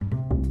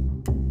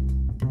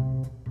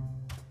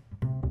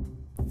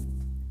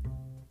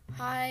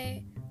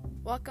Hi,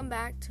 welcome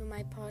back to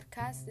my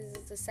podcast. This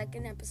is the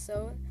second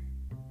episode,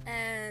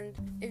 and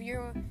if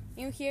you're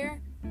new here,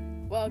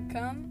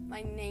 welcome.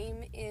 My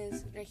name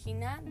is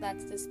Regina,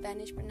 that's the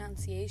Spanish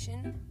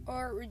pronunciation,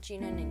 or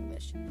Regina in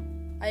English.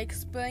 I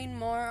explain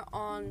more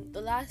on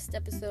the last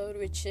episode,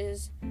 which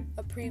is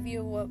a preview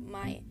of what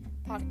my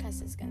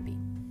podcast is going to be.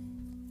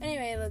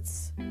 Anyway,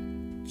 let's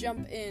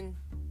jump in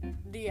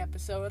the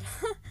episode.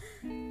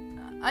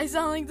 I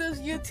sound like those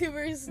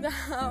YouTubers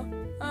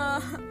now.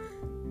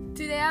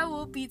 Today I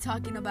will be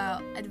talking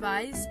about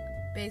advice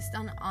based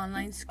on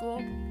online school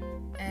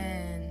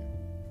and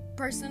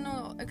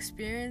personal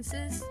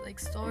experiences like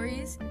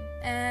stories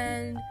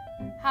and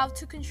how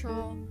to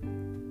control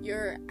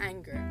your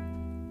anger.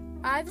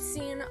 I've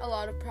seen a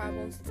lot of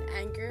problems with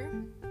anger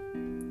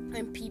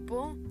in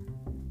people.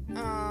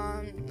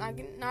 Not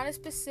a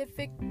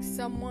specific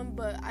someone,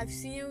 but I've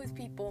seen it with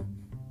people.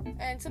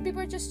 And some people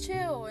are just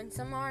chill and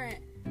some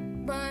aren't.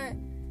 But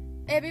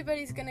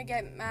everybody's gonna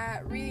get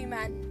really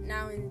mad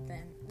now and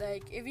then.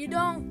 Like, if you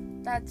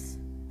don't, that's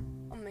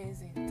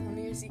amazing. Tell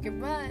me your secret.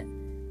 But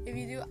if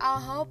you do, I'll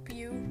help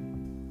you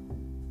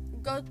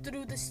go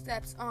through the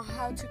steps on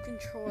how to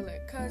control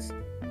it. Because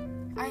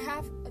I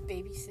have a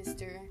baby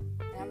sister,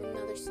 and I have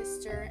another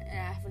sister, and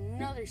I have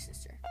another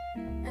sister.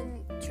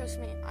 And trust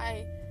me,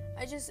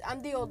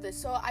 I'm the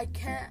oldest, so I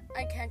can't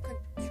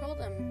control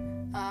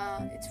them.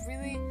 It's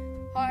really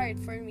hard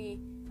for me.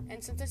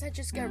 And sometimes I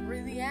just get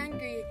really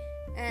angry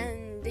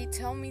and they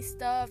tell me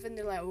stuff and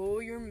they're like, oh,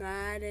 you're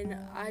mad, and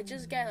I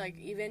just get like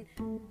even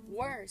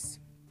worse.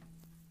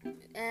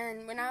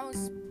 And when I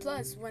was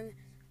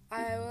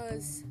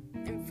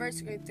in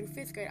first grade through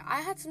fifth grade,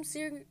 I had some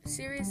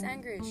serious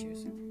anger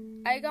issues.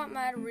 I got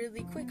mad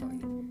really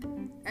quickly,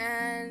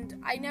 and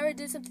I never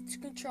did something to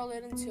control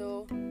it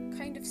until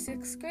kind of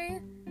sixth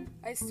grade.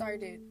 I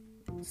started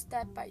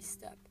step by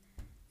step.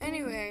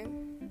 Anyway,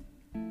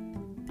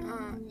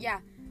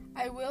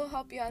 I will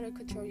help you how to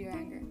control your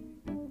anger.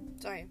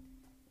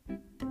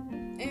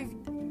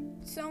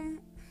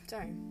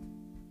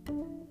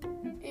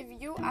 If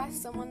you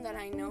ask someone that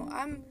I know,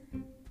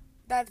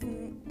 that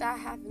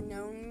have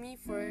known me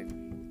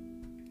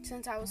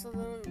since I was a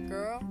little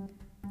girl,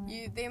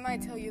 they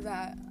might tell you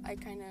that I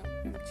kind of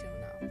am chill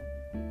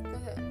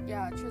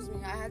now. Trust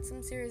me, I had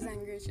some serious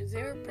anger issues.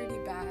 They were pretty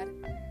bad.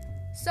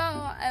 So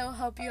I will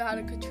help you how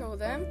to control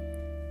them.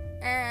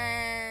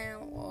 And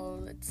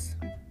let's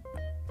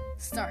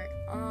start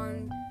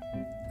on.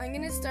 I'm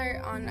gonna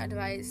start on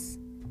advice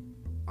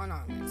on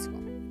online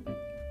school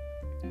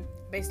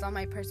based on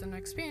my personal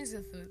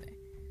experiences through it.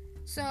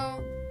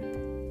 So,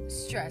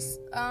 stress.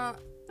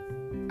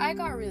 I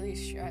got really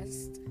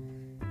stressed,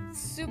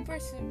 super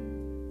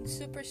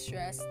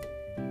stressed,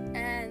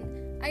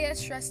 and I get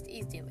stressed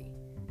easily.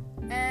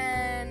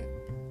 And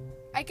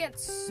I get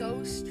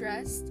so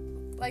stressed.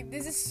 Like,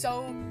 this is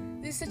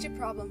such a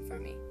problem for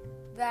me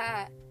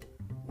that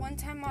one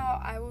time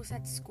while I was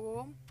at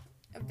school,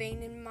 a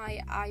vein in my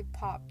eye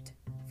popped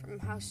from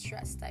how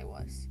stressed I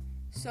was.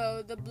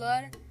 So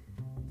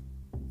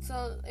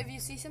if you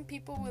see some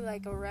people with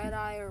like a red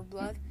eye or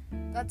blood,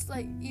 that's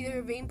like either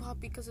a vein pop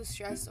because of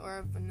stress or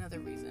of another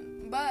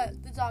reason.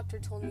 But the doctor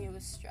told me it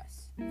was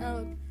stress. And it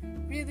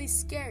looked really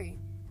scary.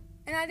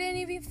 And I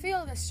didn't even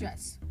feel the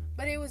stress,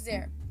 but it was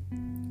there.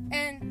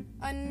 And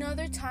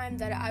another time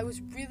that I was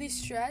really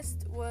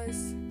stressed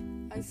was,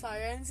 I'm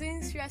sorry, I'm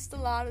saying stressed a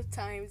lot of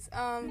times.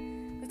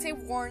 Let's say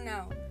worn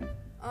out.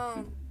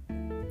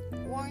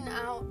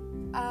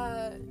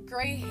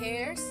 Gray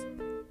hairs.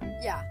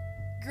 Yeah,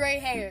 gray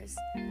hairs.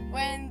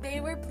 When they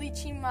were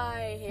bleaching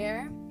my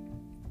hair,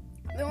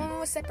 the woman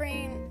was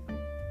separating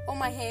all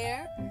my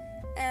hair,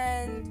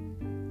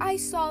 and I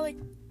saw like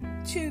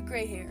 2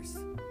 gray hairs.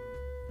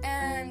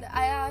 And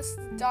I asked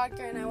the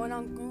doctor, and I went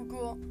on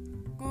Google,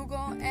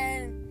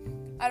 and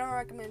I don't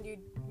recommend you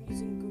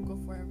using Google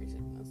for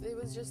everything else. It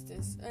was just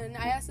this. And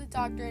I asked the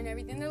doctor and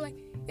everything. They're like,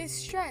 it's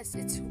stress.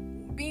 It's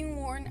being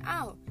worn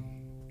out.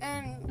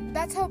 And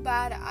that's how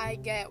bad I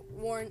get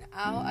worn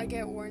out. I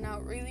get worn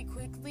out really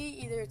quickly.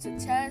 Either it's a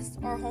test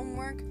or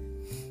homework.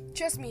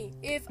 Trust me,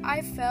 if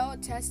I fail a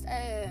test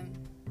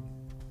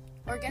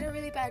or get a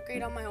really bad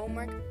grade on my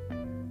homework,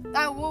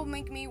 that will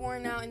make me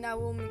worn out, and that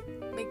will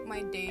make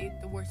my day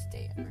the worst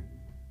day ever.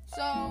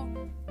 So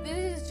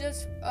this is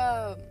just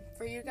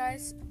for you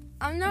guys.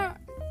 I'm not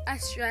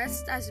as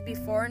stressed as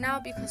before now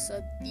because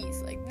of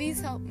these. Like,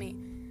 these help me,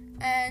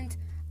 and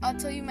I'll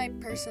tell you my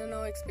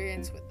personal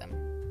experience with them.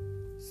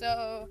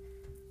 So,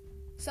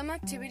 some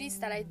activities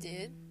that I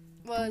did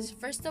was,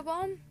 first of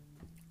all,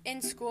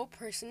 in school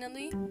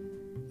personally,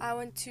 I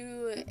went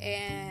to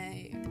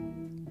a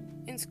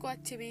in-school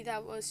activity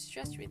that was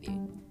stress relief.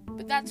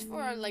 But that's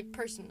for, like,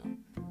 personal.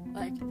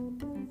 Like,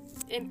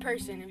 in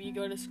person if you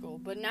go to school.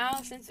 But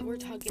now, since we're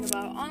talking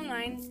about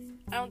online,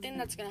 I don't think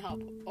that's going to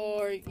help.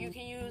 Or you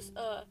can use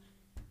a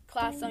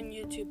class on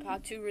YouTube, how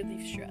to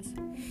relieve stress.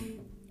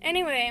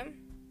 Anyway,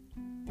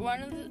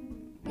 one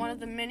of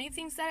the many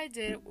things that I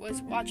did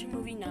was watch a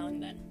movie now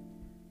and then.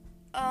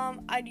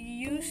 I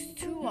used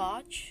to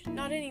watch,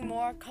 not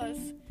anymore,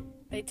 because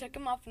they took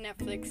them off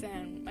Netflix,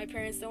 and my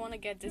parents don't want to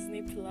get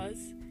Disney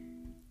Plus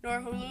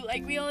nor Hulu.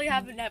 Like, we only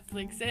have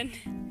Netflix, and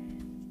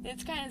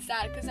it's kind of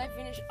sad because I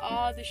finished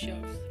all the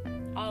shows,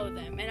 all of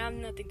them, and I have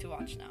nothing to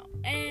watch now.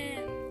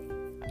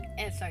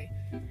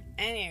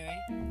 Anyway,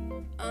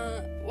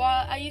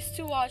 while I used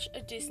to watch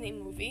a Disney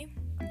movie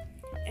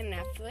in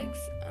Netflix,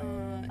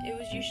 it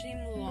was usually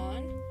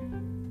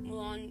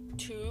Mulan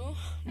 2,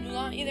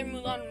 either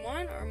Mulan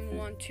 1 or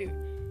Mulan 2,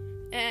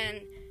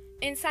 and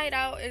Inside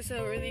Out is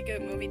a really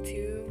good movie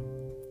too.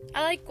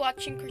 I like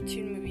watching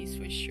cartoon movies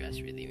with stress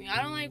relieving.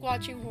 I don't like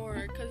watching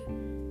horror because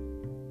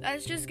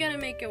that's just gonna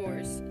make it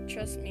worse.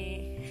 Trust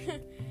me.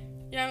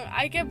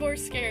 I get more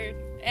scared,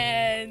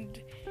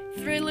 and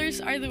thrillers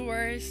are the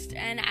worst,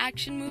 and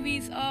action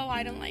movies,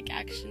 I don't like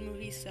action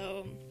movies,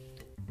 so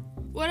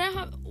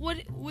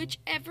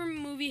whichever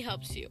movie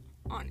helps you,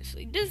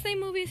 honestly. Disney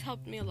movies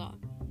helped me a lot.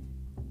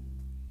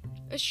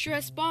 A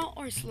stress ball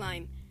or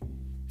slime,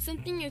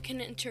 something you can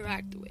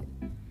interact with.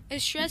 A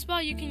stress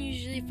ball you can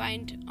usually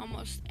find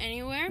almost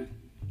anywhere,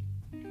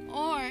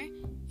 or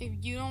if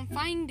you don't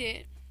find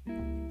it,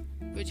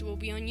 which will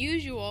be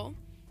unusual,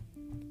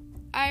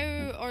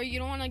 or you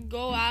don't want to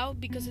go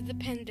out because of the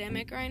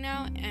pandemic right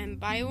now and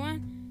buy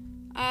one,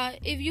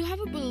 if you have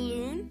a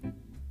balloon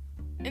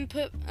and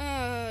put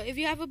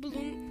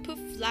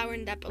flour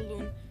in that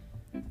balloon,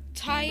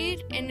 tie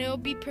it and it'll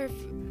be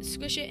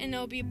squish it and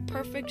it'll be a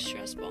perfect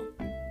stress ball.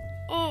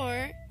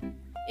 Or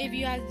if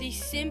you have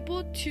these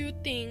simple two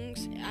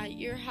things at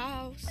your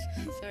house,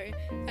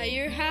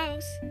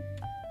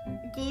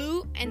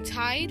 glue and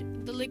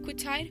Tide, the liquid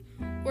Tide,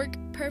 work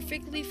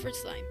perfectly for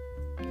slime.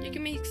 You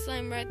can make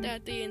slime right there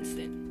at the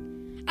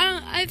instant.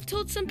 I've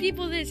told some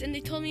people this and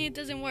they told me it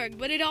doesn't work,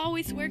 but it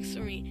always works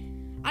for me.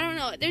 I don't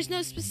know. There's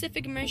no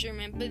specific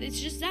measurement, but it's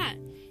just that.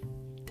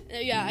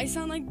 Yeah, I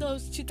sound like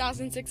those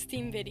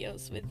 2016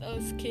 videos with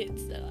those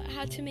kids that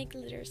how to make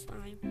glitter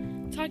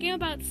slime. Talking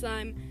about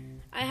slime,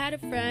 I had a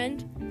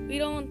friend. We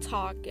don't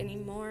talk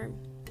anymore.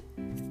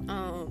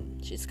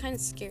 She's kind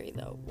of scary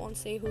though. Won't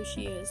say who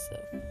she is,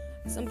 so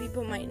some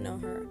people might know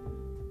her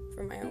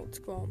from my old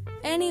school.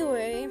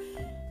 Anyway,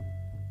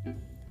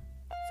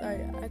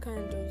 sorry, I kind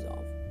of dozed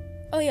off.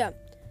 Oh yeah.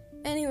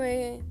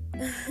 Anyway,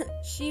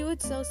 she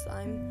would sell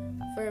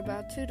slime for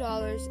about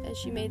 $2, and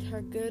she made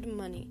her good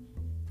money.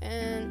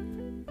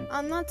 And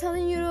I'm not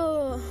telling you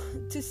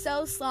to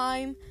sell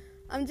slime.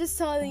 I'm just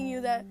telling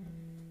you that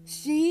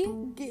she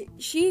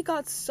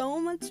got so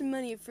much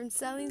money from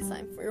selling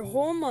slime for a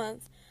whole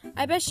month.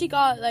 I bet she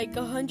got like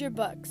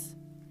 $100.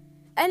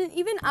 And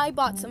even I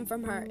bought some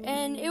from her,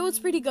 and it was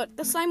pretty good.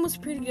 The slime was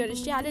pretty good.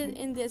 She had it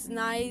in this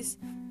nice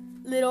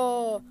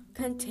little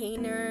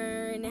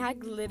container, and it had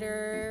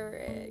glitter,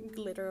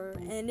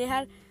 and it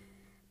had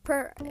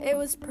it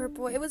was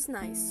purple. It was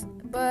nice,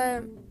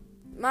 but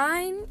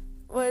mine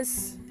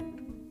was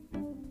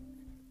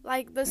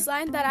like the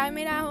slime that I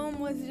made at home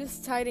was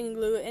just Tide and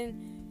glue, and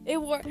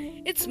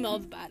it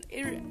smelled bad.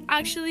 It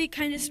actually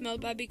kind of smelled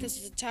bad because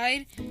of the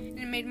Tide, and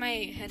it made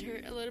my head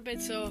hurt a little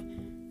bit. So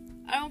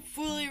I don't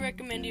fully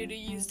recommend you to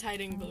use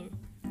Tide and glue,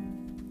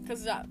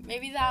 because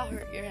maybe that'll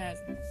hurt your head.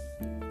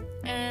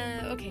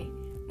 Okay,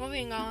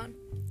 moving on.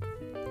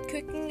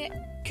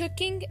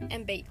 Cooking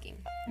and baking.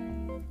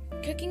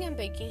 Cooking and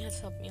baking has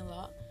helped me a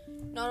lot.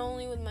 Not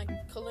only with my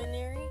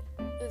culinary,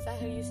 is that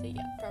how you say?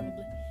 Yeah,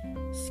 probably.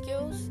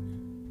 Skills,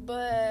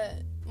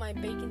 but my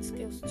baking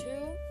skills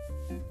too.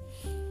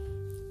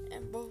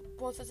 And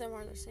both of them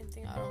are the same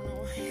thing. I don't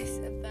know why I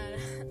said that.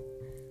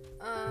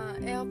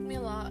 It helped me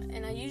a lot,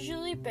 and I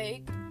usually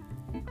bake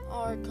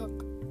or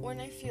cook when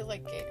I feel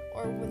like it,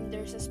 or when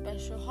there's a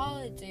special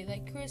holiday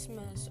like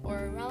Christmas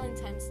or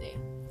Valentine's Day.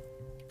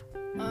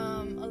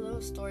 A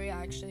little story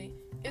actually.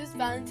 It was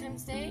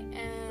Valentine's Day,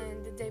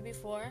 and the day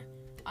before,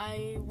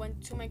 I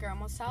went to my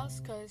grandma's house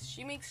because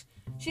she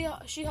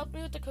helped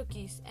me with the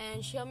cookies,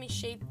 and she helped me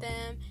shape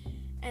them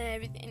and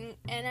everything.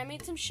 And I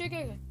made some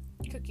sugar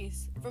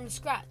cookies from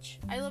scratch.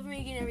 I love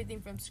making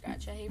everything from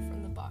scratch. I hate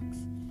from the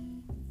box.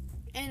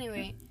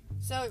 Anyway,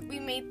 so we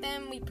made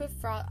them. I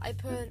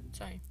put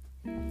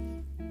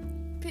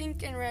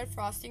pink and red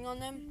frosting on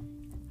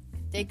them.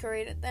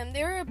 Decorated them.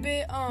 They were a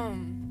bit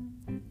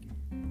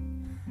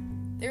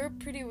they were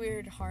pretty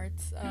weird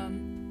hearts.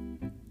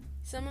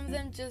 Some of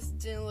them just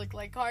didn't look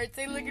like hearts.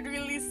 They looked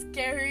really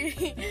scary.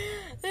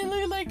 They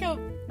looked like a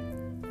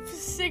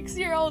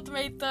 6-year-old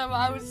made them.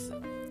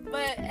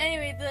 But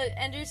anyway, the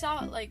end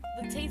result, like,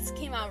 the taste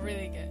came out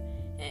really good.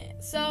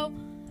 So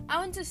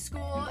I went to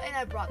school and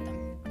I brought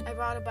them. I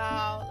brought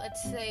about,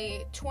 let's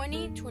say,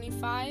 20, between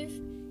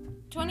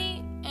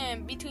 20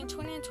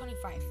 and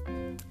 25.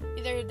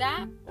 Either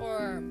that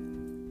or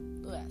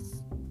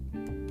less.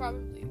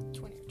 Probably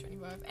 20 or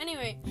 25.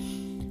 Anyway,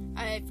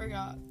 I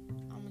forgot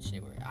how much they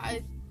were.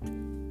 I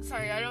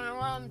don't know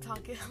what I'm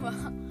talking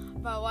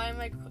about. Why am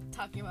I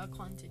talking about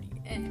quantity?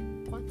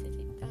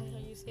 Quantity, that's how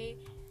you say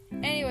it.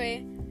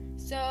 Anyway,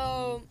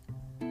 so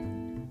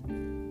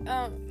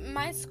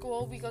my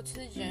school, we go to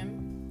the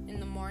gym in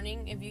the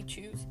morning if you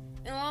choose.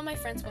 And a lot of my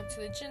friends went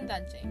to the gym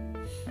that day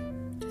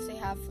because they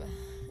have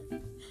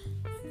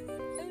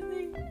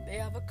They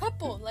have a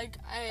couple,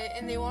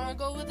 and they want to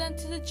go with them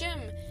to the gym,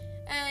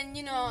 and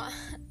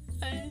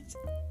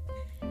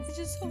it's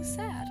just so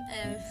sad.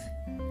 And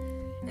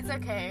it's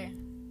okay.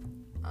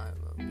 I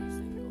will be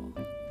single.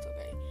 It's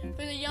okay.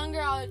 For the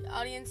younger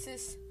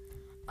audiences,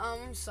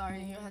 I'm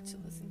sorry you had to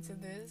listen to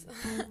this.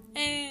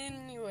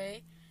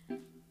 Anyway,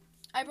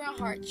 I brought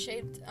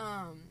heart-shaped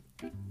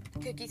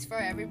cookies for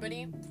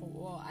everybody.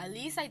 Well, at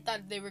least I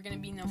thought they were gonna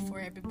be enough for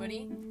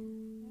everybody.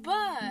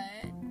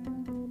 But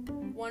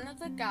one of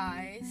the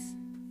guys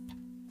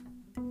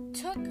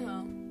took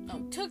the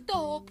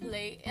whole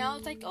plate, and I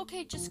was like,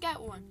 okay, just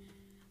get one.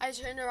 I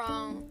turned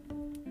around,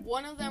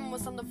 one of them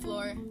was on the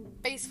floor,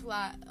 face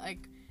flat,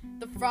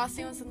 the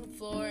frosting was on the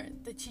floor.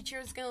 The teacher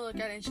was gonna look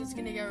at it and she's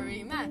gonna get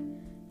really mad.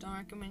 Don't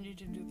recommend you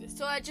to do this.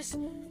 So I just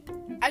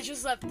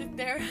left it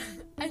there.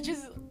 I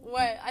just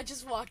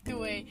walked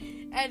away,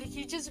 and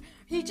he just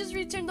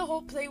returned the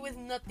whole plate with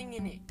nothing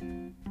in it.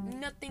 And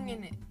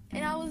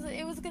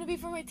it was gonna be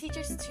for my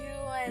teachers too,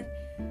 and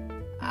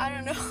I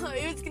don't know,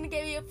 it was gonna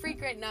get me a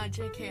freak right now,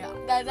 JK.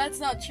 That's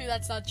not true.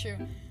 That's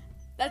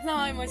not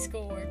how my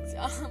school works.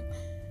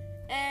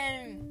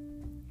 And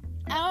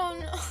I don't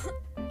know.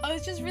 I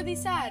was just really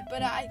sad,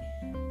 but I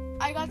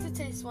got to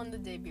taste one the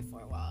day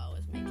before while I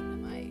was making them.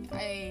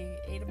 I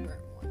ate a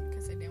burnt one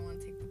because I didn't want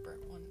to take the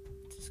burnt one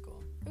to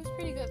school. It was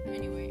pretty good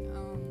anyway.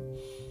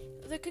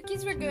 The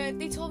cookies were good.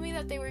 They told me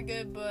that they were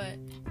good, but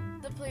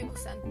the plate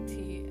was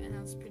empty, and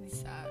I was pretty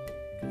sad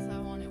because I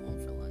wanted one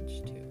for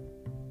lunch too.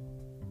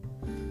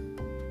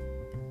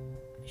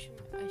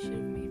 I should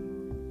have made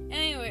more.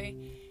 Anyway,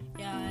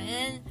 yeah,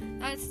 and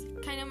that's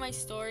kind of my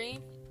story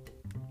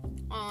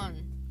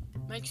on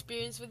my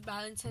experience with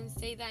Valentine's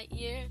Day that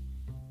year.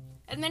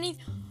 And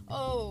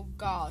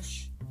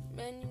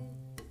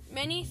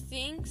many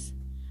things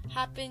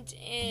happened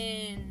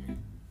in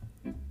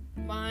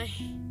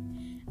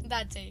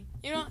that day.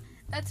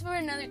 That's for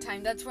another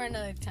time.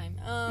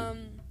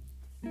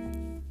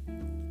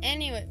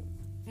 Anyway,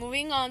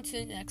 moving on to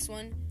the next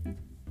one.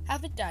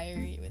 Have a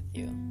diary with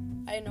you.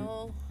 I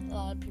know a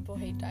lot of people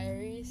hate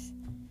diaries,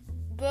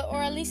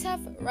 or at least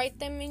write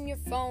them in your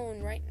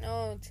phone, write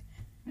notes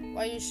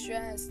while you're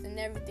stressed and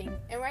everything,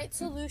 and write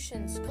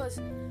solutions, because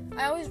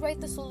I always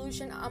write the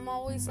solution. I'm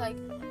always like,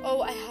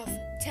 oh, I have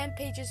 10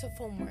 pages of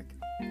homework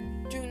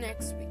due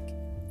next week,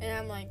 and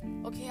I'm like,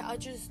 okay, I'll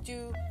just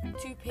do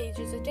 2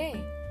 pages a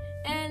day,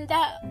 and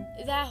that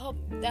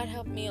helped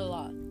me a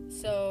lot.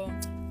 So,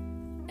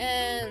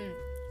 and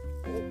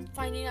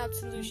finding out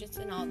solutions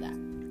and all that.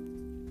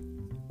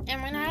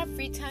 And when I had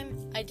free time,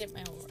 I did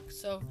my homework,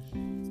 so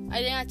I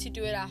didn't have to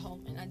do it at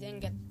home, and I didn't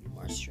get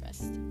more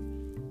stressed.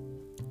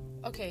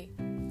 Okay,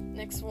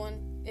 next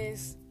one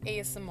is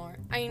ASMR.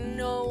 I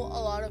know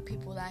a lot of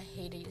people that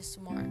hate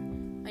ASMR.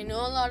 I know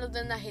a lot of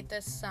them that hate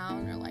the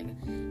sound. They're like,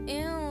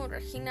 ew,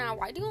 Regina,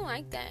 why do you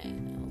like that?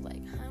 And I'm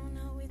like, I don't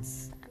know,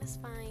 it's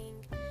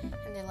satisfying.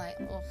 And they're like,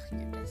 oh,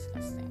 you're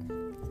disgusting.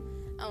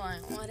 I'm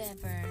like,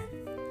 whatever,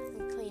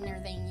 I'm cleaner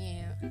than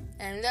you.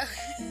 And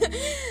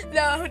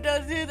no,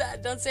 don't do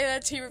that. Don't say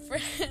that to your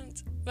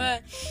friends.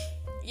 But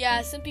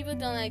yeah, some people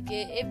don't like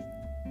it. If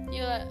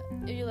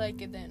you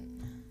like it, then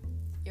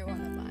you're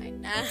one of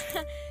mine.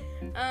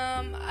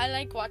 I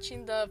like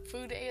watching the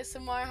food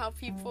ASMR, how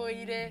people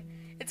eat it.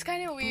 It's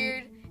kind of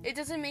weird. It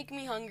doesn't make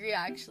me hungry,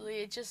 actually.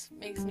 It just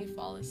makes me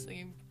fall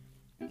asleep.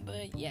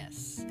 But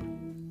yes,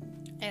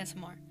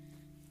 ASMR.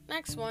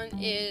 Next one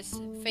is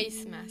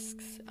face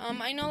masks.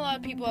 I know a lot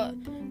of people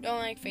don't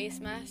like face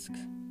masks.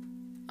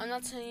 I'm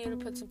not telling you to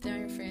put something on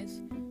your face.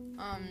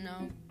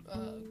 No.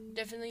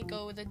 Definitely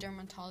go with a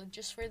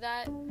dermatologist for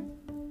that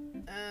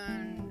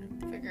and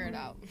figure it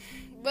out.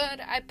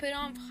 But I put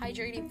on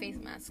hydrating face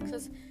masks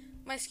because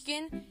my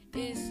skin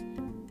is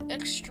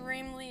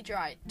extremely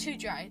dry, too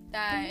dry,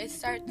 that it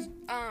starts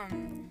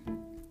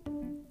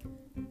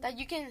that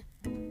you can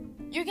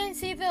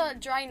see the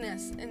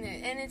dryness in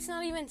it, and it's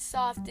not even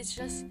soft, it's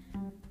just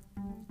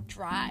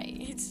dry.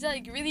 It's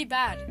like really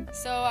bad.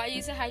 So I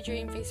use a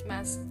hydrating face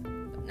mask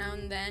now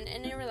and then,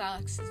 and it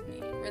relaxes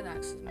me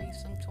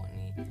some 20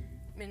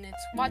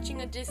 minutes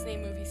watching a Disney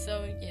movie.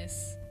 So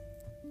yes,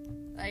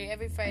 like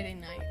every Friday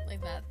night,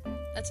 like that.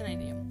 That's an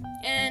idea.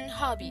 And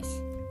hobbies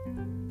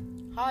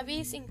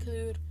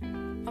include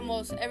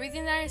almost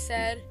everything that I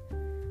said,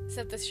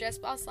 except the stress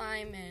ball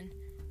slime and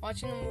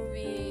watching a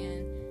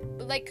movie.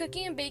 But like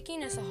cooking and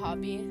baking is a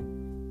hobby.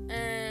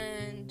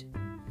 And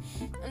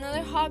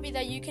another hobby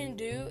that you can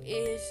do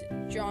is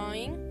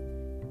drawing.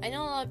 I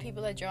know a lot of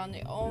people that draw, and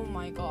oh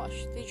my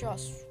gosh, they draw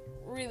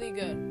really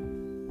good.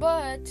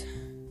 But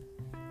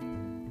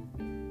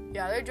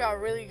yeah, they draw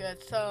really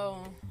good.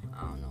 So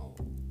I don't know.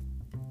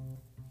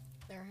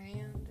 Their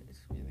hand is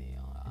really,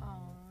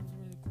 it's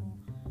really cool.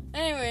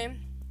 Anyway,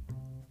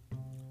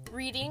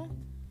 reading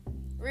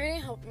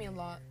helped me a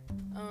lot.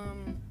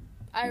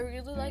 I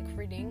really like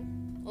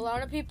reading. A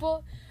lot of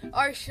people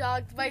are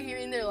shocked by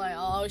hearing, they're like,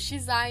 oh,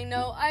 she's I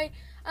know. I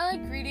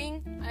like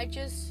reading. I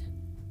just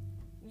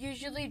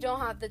usually don't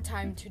have the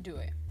time to do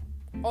it.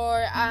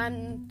 or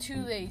I'm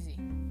too lazy.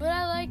 But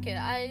I like it.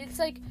 It's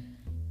like,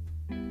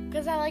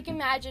 because I like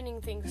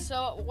imagining things.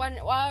 So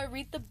while I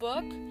read the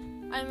book,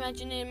 I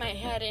imagine it in my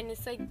head, and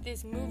it's like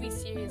this movie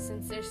series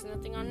since there's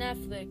nothing on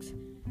Netflix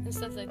and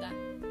stuff like that.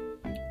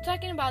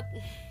 Talking about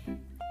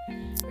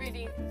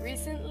reading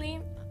recently,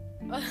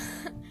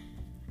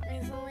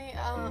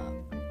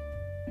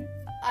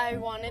 I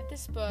wanted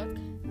this book.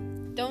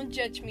 Don't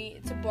judge me.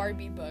 It's a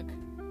Barbie book.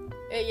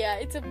 Yeah,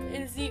 it's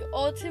the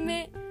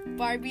ultimate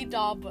Barbie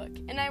doll book,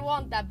 and I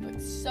want that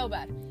book so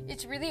bad.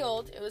 It's really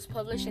old. It was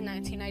published in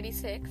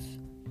 1996,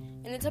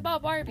 and it's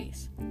about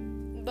Barbies.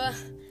 But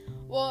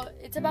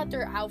it's about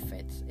their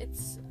outfits.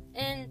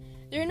 And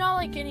they're not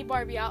like any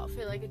Barbie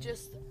outfit, like it's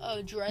just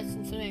a dress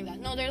and something like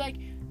that. No, they're like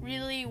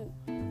really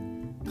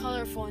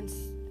colorful,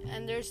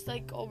 and there's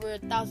like over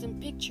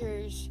 1,000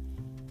 pictures.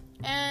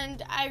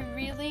 And I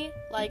really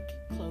like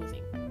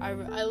clothing. I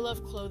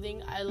love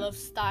clothing. I love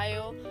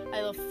style.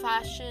 I love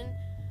fashion.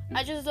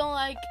 I just don't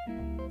like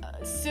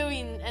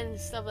sewing and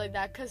stuff like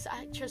that, because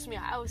trust me,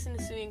 I was in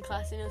a sewing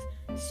class and it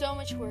was so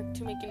much work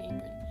to make an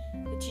apron.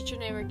 The teacher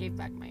never gave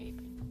back my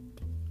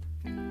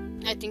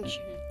apron. I think she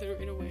threw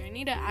it away. I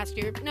need to ask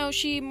her. No,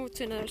 she moved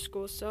to another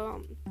school,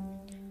 so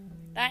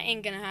that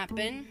ain't gonna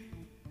happen.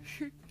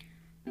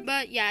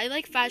 But yeah, I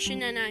like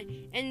fashion,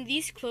 and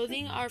these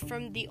clothing are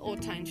from the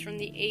old times, from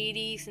the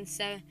 80s and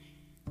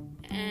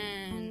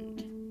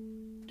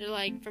they're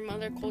like from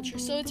other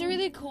cultures. So it's a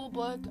really cool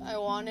book. I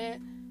want it,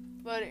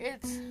 but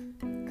it's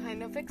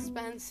kind of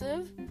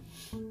expensive.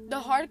 The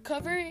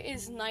hardcover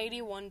is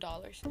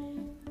 $91.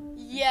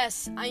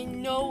 Yes, I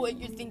know what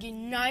you're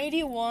thinking.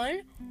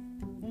 $91?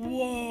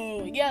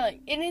 Whoa. Yeah,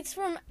 and it's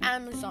from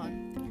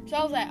Amazon. So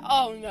I was like,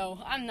 oh no,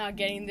 I'm not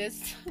getting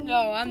this.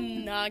 No,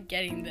 I'm not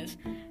getting this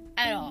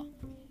at all.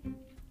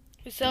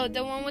 So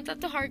the one without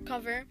the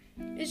hardcover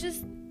is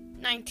just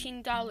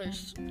 $19,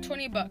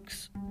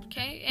 $20,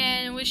 okay?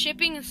 And with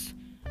shipping is,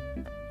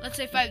 let's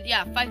say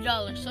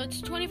 $5. So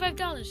it's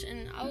 $25.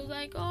 And I was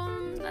like,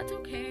 oh, that's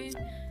okay.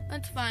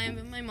 That's fine.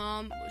 But my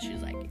mom, she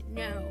was like,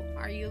 no,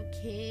 are you a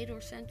kid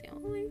or something? I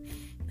was like,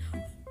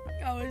 no.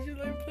 I was just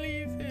like,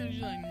 please. And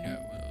she's like, no.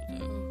 I was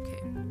like,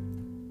 okay.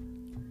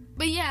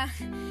 But yeah,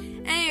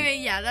 anyway,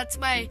 yeah, that's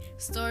my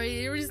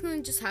story. The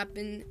reason just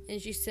happened, and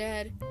she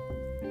said,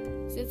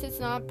 since it's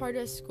not part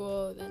of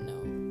school, then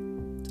no.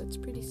 So it's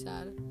pretty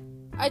sad.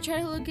 I try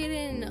to look at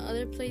it in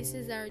other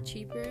places that are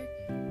cheaper.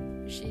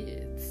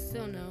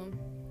 Still no.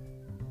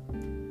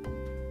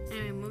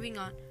 Anyway, moving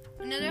on.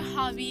 Another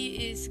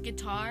hobby is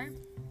guitar.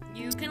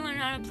 You can learn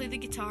how to play the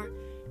guitar.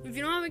 If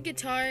you don't have a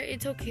guitar,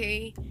 it's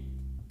okay.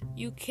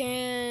 You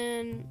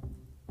can.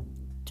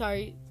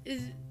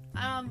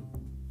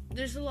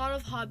 There's a lot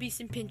of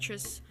hobbies in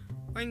Pinterest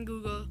or in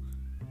Google.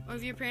 Or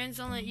if your parents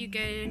don't let you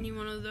get any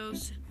one of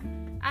those,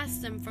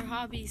 ask them for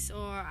hobbies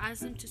or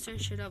ask them to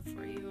search it up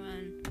for you,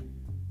 and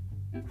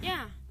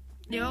yeah,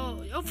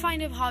 you'll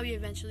find a hobby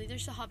eventually.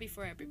 There's a hobby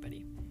for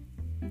everybody.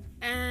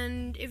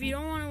 And if you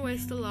don't want to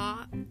waste a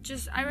lot,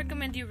 I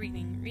recommend you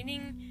reading.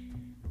 Reading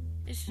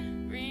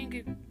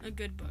a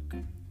good book.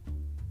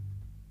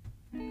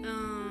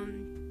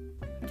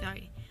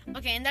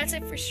 Okay, and that's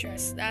it for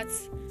stress.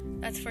 That's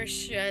for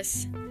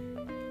stress.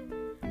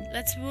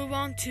 Let's move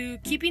on to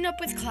keeping up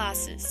with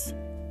classes.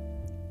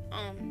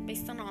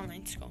 Based on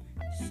online school.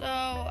 So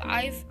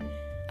I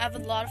have a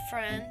lot of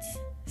friends,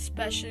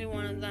 especially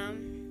one of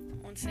them. I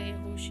won't say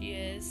who she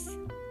is,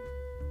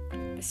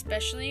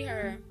 especially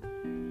her.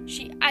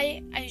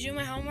 I do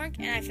my homework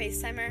and I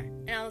FaceTime her,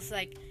 and I was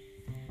like,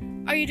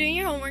 are you doing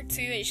your homework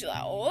too? And she's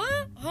like,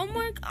 what?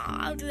 Homework? Oh,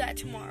 I'll do that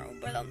tomorrow.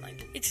 But I'm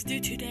like, it's due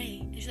today.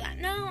 And she's like,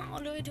 no, I'll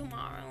do it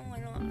tomorrow.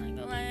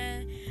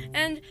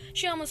 And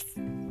she almost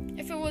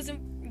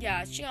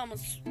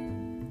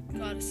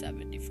got a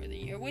 70 for the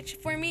year, which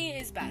for me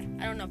is bad.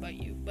 I don't know about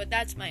you, but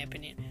that's my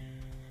opinion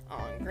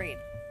on grade.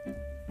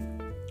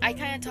 I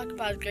kind of talk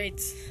about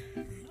grades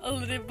a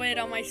little bit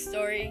on my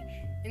story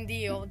in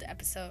the old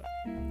episode.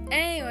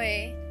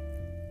 Anyway,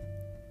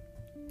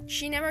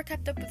 she never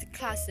kept up with the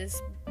classes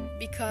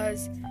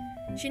because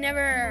she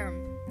never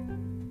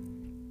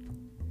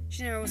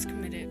was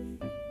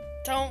committed.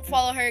 Don't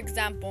follow her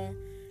example.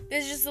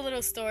 This is just a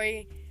little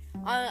story.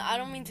 I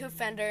don't mean to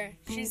offend her.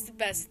 She's the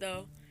best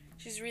though.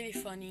 She's really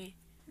funny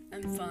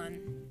and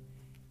fun.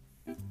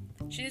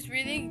 She's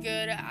really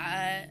good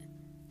at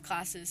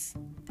classes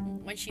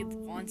when she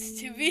wants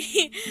to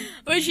be.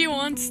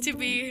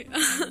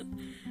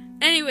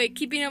 Anyway,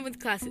 keeping up with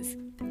classes.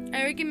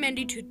 I recommend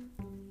you to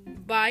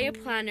buy a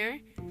planner.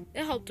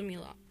 It helped me a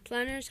lot.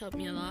 Planners helped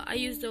me a lot. I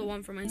used the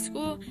one from my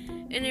school,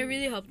 and it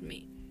really helped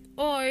me.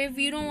 Or if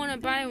you don't want to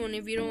buy one,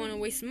 if you don't want to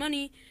waste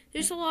money,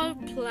 there's a lot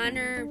of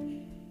planner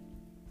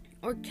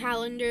or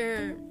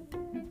calendar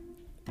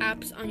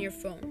apps on your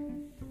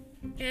phone.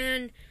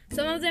 And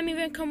some of them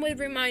even come with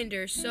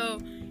reminders. So,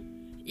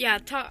 yeah,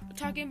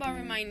 talking about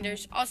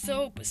reminders.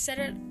 Also, set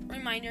a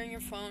reminder on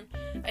your phone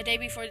a day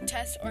before the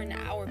test or an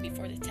hour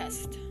before the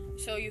test.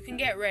 So you can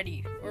get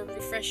ready or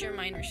refresh your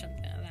mind or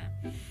something like that.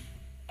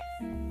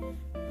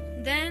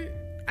 Then,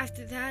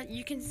 after that,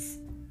 you can...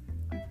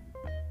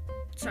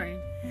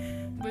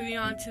 moving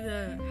on to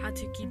the how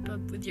to keep up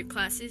with your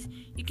classes.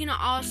 You can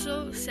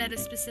also set a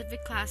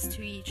specific class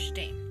to each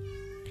day.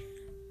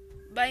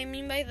 By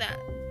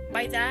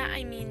that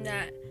I mean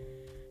that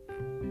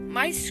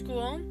my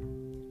school,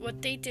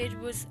 what they did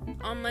was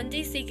on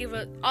Mondays they give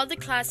us all the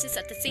classes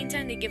at the same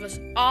time. They give us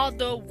all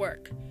the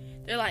work.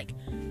 They're like,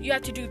 you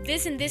have to do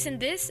this and this and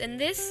this, and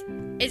this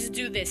is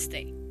due this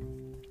day.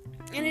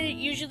 And it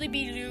usually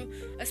be due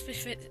a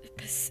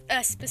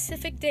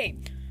specific day.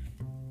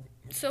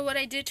 So what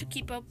I did to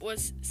keep up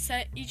was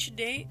set each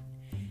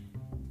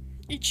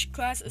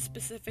class a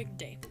specific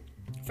day.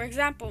 For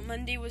example,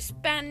 Monday was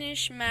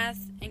Spanish,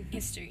 math, and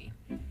history.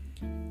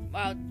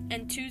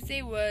 And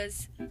Tuesday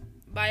was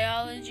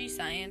biology,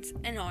 science,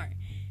 and art,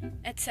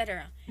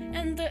 etc.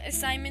 And the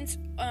assignments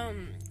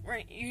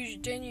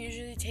didn't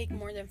usually take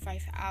more than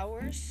 5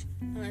 hours,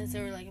 unless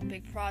they were like a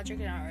big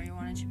project and I already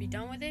wanted to be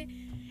done with it.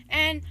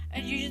 And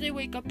I'd usually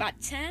wake up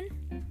at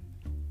 10.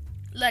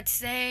 Let's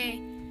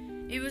say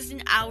it was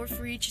an hour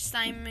for each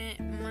assignment.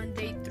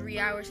 Monday, 3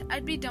 hours.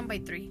 I'd be done by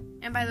 3.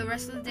 And by the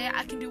rest of the day,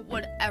 I can do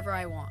whatever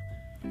I want.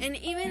 And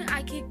even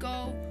I could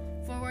go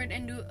forward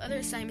and do other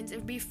assignments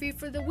and be free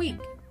for the week.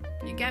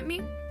 You get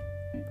me?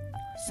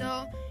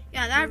 So,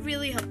 yeah, that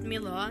really helped me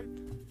a lot.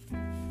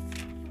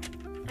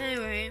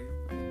 Anyway.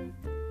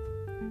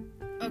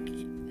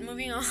 Okay,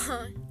 moving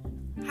on.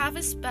 Have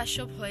a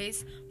special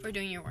place for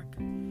doing your work.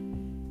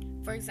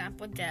 For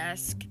example,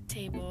 desk,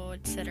 table,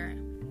 etc.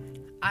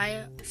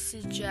 I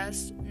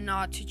suggest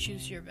not to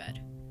choose your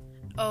bed.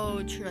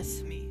 Oh,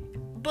 trust me.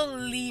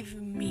 Believe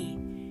me.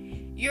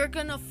 You're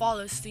gonna fall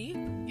asleep.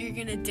 You're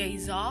gonna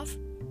daze off.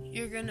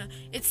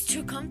 It's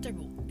too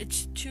comfortable.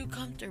 It's too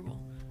comfortable.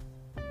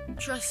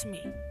 Trust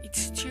me.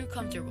 It's too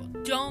comfortable.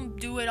 Don't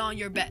do it on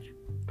your bed.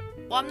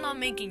 Well, I'm not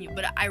making you,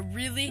 but I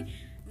really,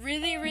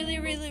 really, really,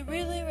 really,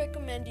 really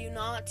recommend you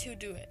not to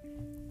do it.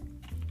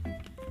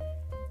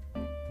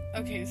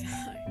 Okay,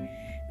 sorry.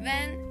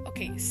 Then,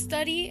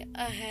 study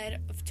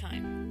ahead of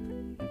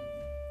time.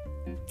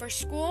 For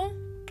school,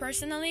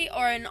 personally,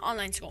 or in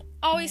online school,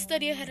 always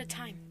study ahead of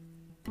time.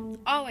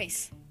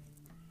 Always.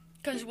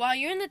 Because while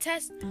you're in the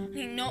test,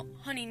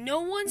 honey,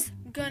 no one's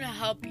gonna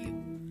help you.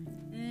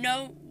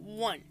 No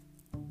one.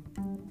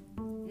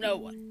 No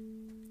one.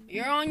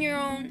 You're on your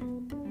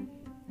own.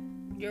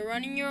 You're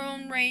running your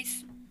own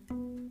race.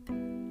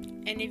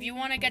 And if you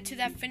want to get to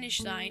that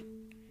finish line,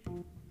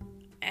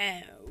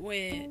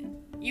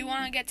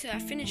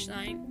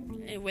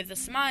 with a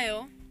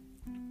smile,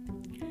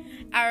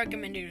 I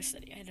recommend you to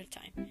study ahead of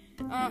time.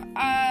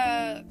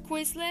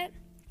 Quizlet,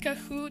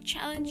 Kahoot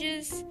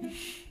challenges,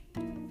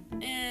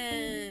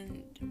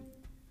 and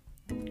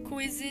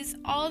quizzes,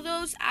 all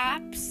those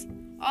apps,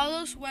 all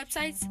those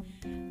websites,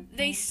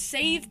 they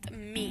saved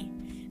me.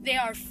 They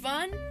are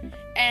fun,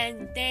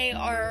 and they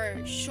are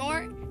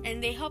short,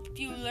 and they helped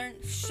you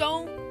learn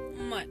so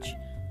much.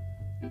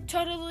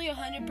 Totally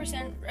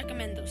 100%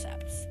 recommend those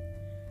apps.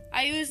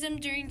 I use them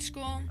during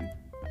school.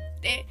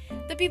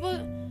 The people,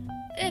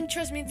 and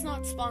trust me, it's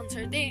not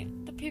sponsored. The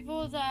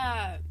people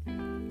that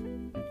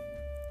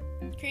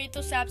create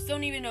those apps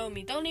don't even know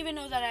me. Don't even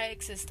know that I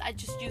exist. I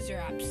just use their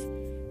apps.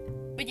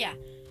 But yeah,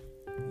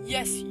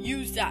 yes,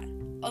 use that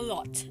a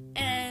lot.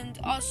 And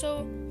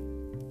also,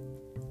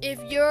 if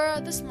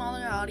you're the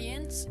smaller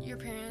audience, your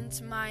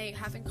parents might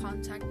have in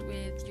contact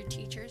with your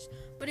teachers.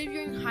 But if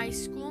you're in high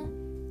school,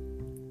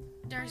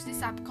 there's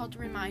this app called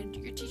Remind.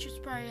 Your teachers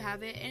probably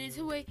have it, and it's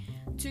a way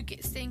to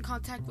stay in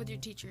contact with your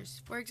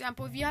teachers. For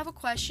example, if you have a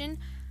question,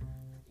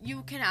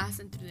 you can ask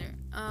them through there.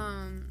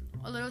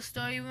 A little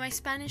story with my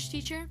Spanish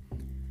teacher.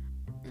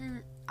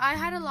 I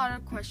had a lot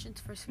of questions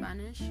for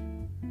Spanish.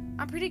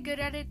 I'm pretty good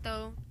at it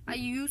though. I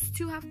used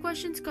to have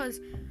questions because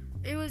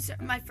it was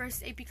my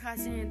first AP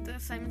class and the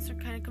assignments were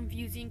kind of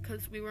confusing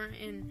because we weren't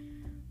in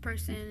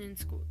person in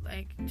school,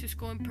 to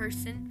school in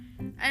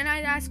person. And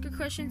I'd ask her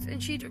questions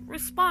and she'd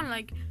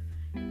respond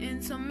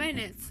in some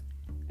minutes.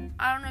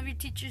 I don't know if your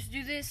teachers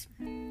do this.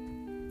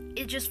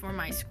 It's just for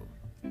my school.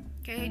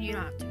 Okay, you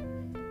don't have to.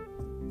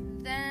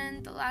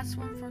 Then the last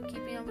one for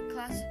keeping up with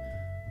class,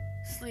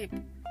 sleep.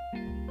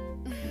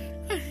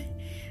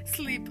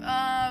 Sleep.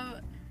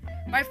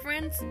 My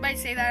friends might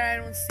say that I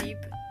don't sleep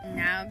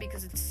now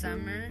because it's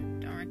summer.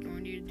 Don't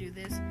recommend you to do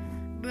this.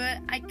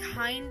 But I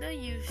kinda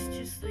used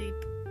to sleep.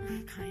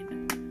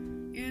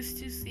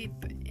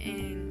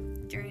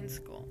 During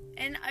school.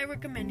 And I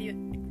recommend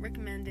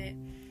it.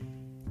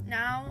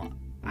 Now,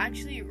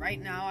 actually, right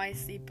now, I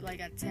sleep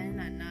at 10,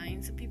 at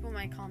 9. So people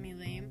might call me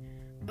lame.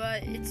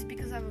 But it's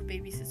because I have a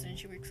baby sister and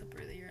she wakes up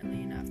really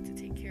early enough to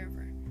take care of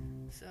her.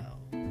 So,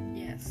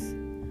 yes.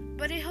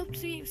 But it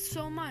helps me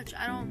so much.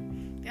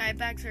 The eye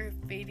bags are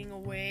fading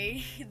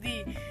away.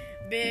 The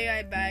big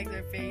eye bags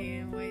are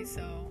fading away.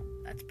 So,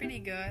 that's pretty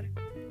good.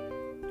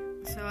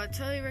 So, I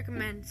totally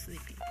recommend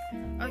sleeping.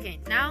 Okay,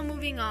 now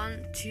moving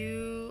on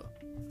to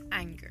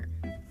anger.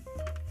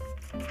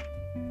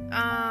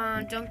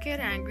 Don't get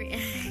angry.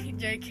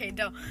 JK,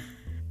 don't.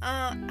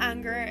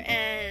 Anger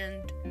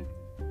and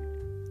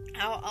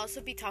I'll also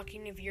be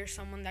talking if you're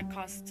someone that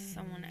caused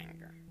someone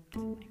anger.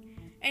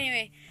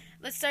 Anyway,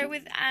 let's start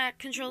with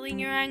controlling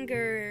your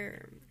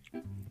anger.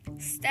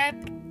 Step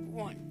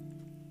 1.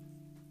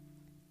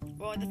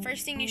 Well, the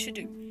first thing you should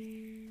do.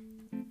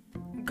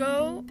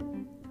 Go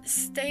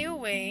stay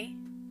away.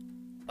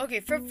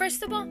 Okay,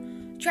 first of all,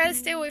 try to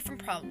stay away from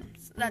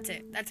problems. That's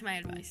it. That's my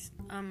advice.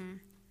 And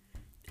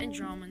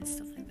drama and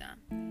stuff like that.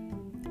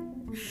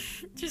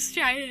 Just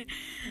try it.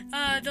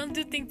 Don't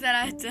do things that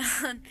I've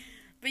done.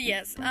 But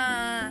yes,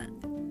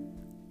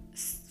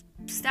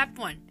 step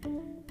 1.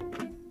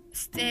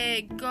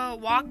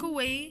 Walk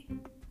away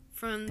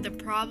from the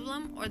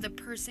problem or the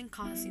person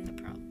causing the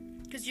problem.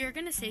 Because you're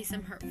going to say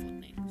some hurtful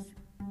things.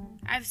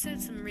 I've said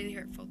some really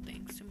hurtful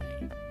things to my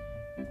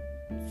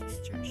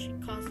sister. She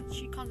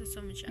causes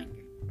so much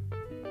anger.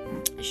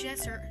 And she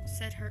has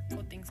said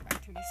hurtful things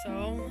back to me.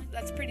 So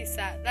that's pretty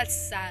sad. That's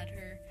sad,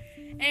 her.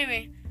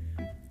 Anyway,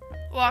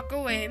 walk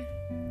away.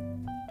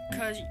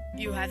 Because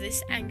you have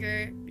this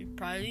anger,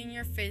 probably in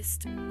your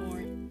fist or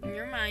in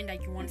your mind,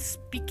 that you want to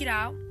speak it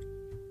out.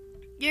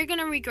 You're going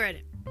to regret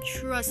it.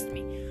 Trust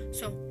me.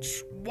 So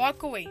just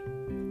walk away.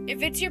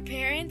 If it's your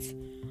parents,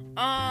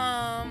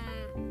 and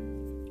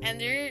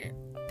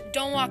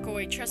don't walk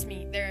away. Trust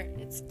me,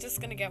 it's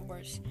just gonna get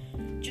worse.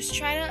 Just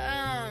try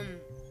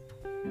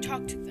to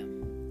talk to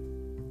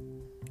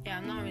them. Yeah,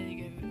 I'm not really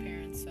good with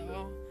parents,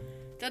 so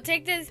don't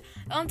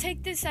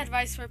take this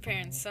advice for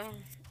parents. So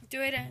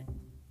do it.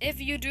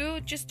 If you do,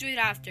 just do it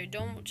after.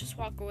 Don't just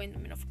walk away in the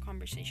middle of a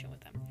conversation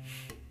with them.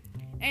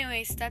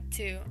 Anyway, step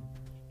 2.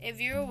 If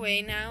you're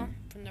away now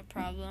from the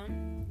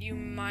problem, you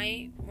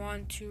might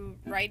want to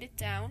write it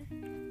down.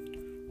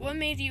 What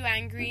made you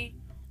angry?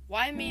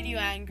 Why made you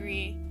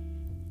angry?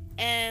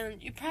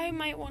 And you probably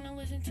might want to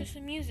listen to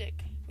some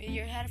music with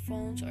your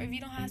headphones, or if you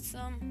don't have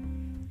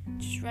some,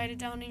 just write it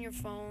down in your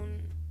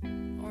phone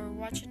or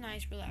watch a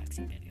nice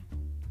relaxing video.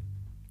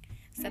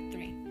 Step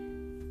 3.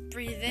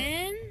 Breathe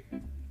in,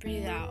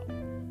 breathe out,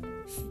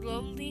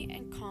 slowly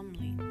and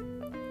calmly.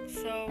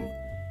 So,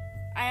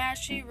 I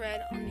actually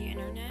read on the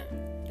internet,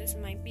 this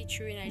might be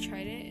true and I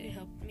tried it, it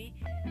helped me.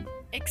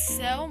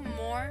 Exhale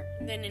more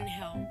than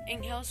inhale.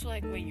 Inhale's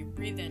like when you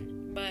breathe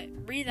in,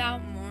 but breathe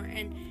out more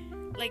and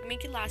like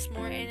make it last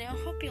more, and it'll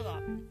help you a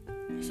lot.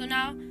 So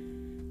now,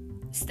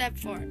 step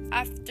 4.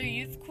 After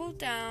you've cooled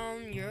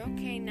down, you're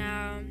okay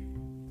now,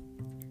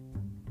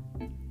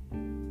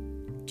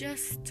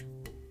 just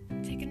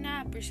take a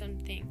nap or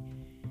something.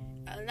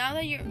 Now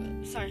that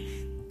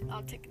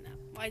I'll take a nap.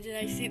 Why did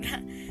I say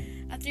that?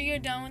 After you're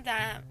done with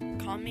that,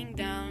 calming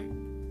down,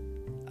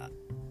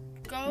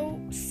 go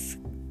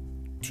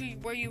to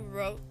where you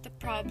wrote the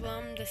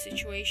problem, the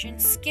situation,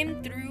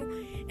 skim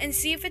through and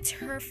see if it's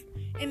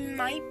it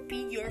might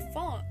be your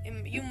fault.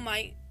 You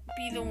might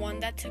be the one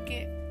that took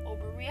it,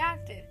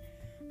 overreacted.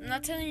 I'm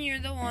not telling you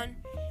you're the one,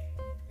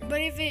 but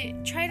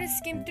try to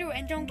skim through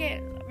and don't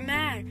get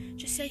mad.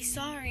 Just say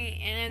sorry,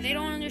 and if they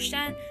don't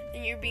understand,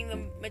 then you're being the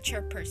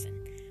mature person.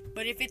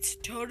 But if it's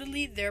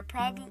totally their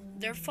problem,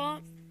 their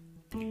fault,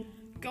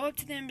 go up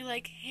to them and be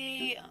like,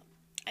 hey,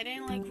 I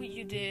didn't like what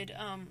you did.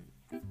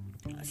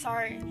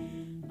 Sorry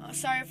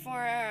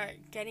for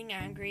getting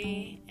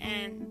angry,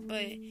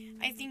 but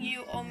I think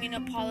you owe me an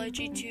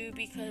apology too,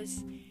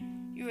 because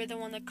you were the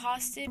one that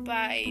caused it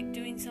by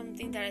doing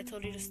something that I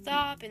told you to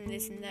stop and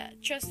this and that.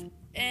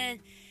 And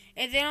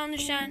if they don't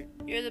understand,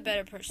 you're the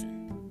better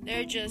person.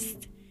 They're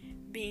just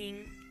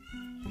being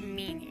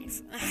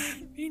meanies.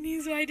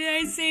 Meanies, why did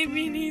I say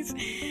meanies?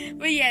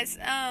 But yes,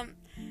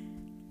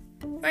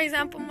 for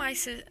example, one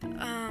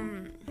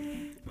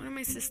of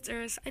my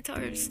sisters, I tell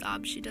her to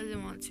stop, she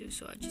doesn't want to,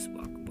 so I just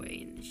walk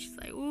away, and she's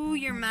like, ooh,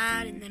 you're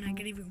mad, and then I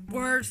get even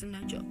worse, and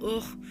I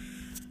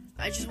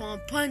just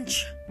want to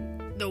punch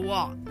the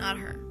wall, not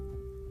her,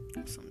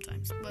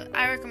 sometimes, but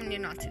I recommend you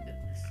not to do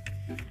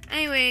this.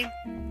 Anyway,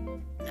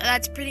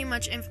 that's pretty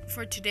much it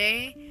for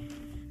today,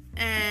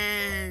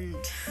 and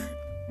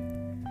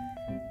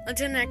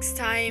until next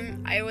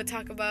time, I will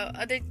talk about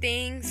other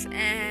things,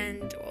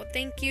 and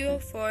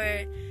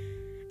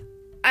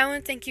I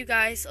want to thank you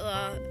guys a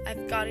lot.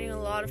 I've gotten a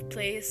lot of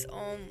plays.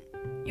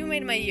 You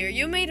made my year.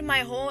 You made my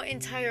whole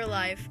entire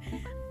life.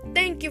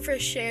 Thank you for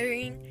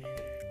sharing.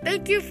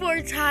 Thank you for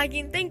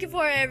tagging. Thank you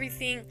for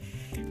everything.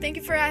 Thank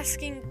you for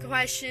asking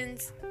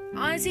questions.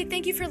 Honestly,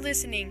 thank you for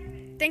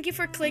listening. Thank you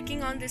for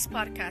clicking on this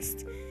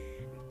podcast.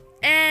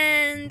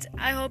 And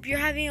I hope you're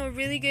having a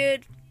really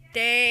good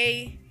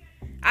day,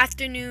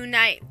 afternoon,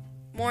 night,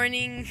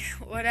 morning,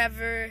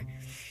 whatever.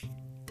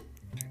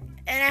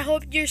 And I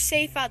hope you're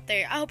safe out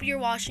there. I hope you're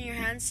washing your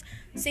hands.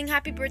 Sing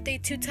happy birthday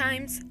 2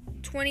 times,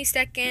 20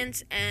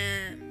 seconds,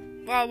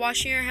 and while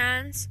washing your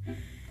hands.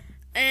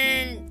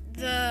 And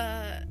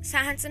the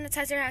hand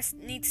sanitizer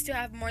needs to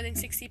have more than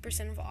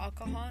 60% of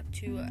alcohol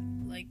to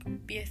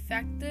be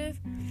effective.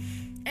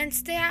 And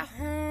stay at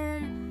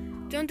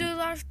home. Don't do a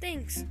lot of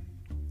things.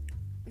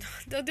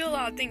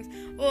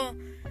 Well,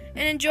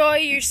 and enjoy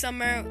your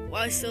summer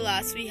while it still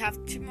lasts. We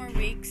have 2 more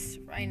weeks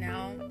right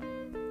now.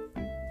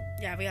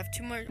 Yeah, we have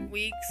 2 more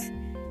weeks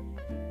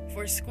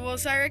for school.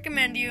 So I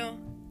recommend you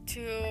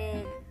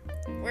to.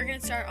 We're gonna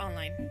start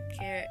online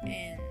here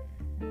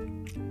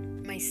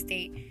in my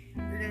state.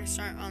 We're gonna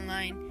start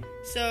online.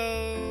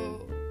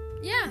 So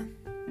yeah,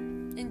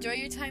 enjoy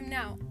your time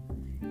now,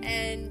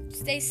 and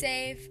stay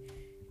safe,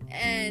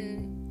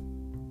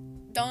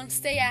 and don't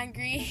stay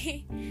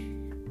angry.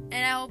 And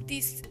I hope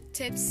these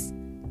tips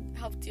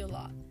helped you a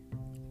lot.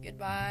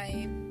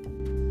 Goodbye.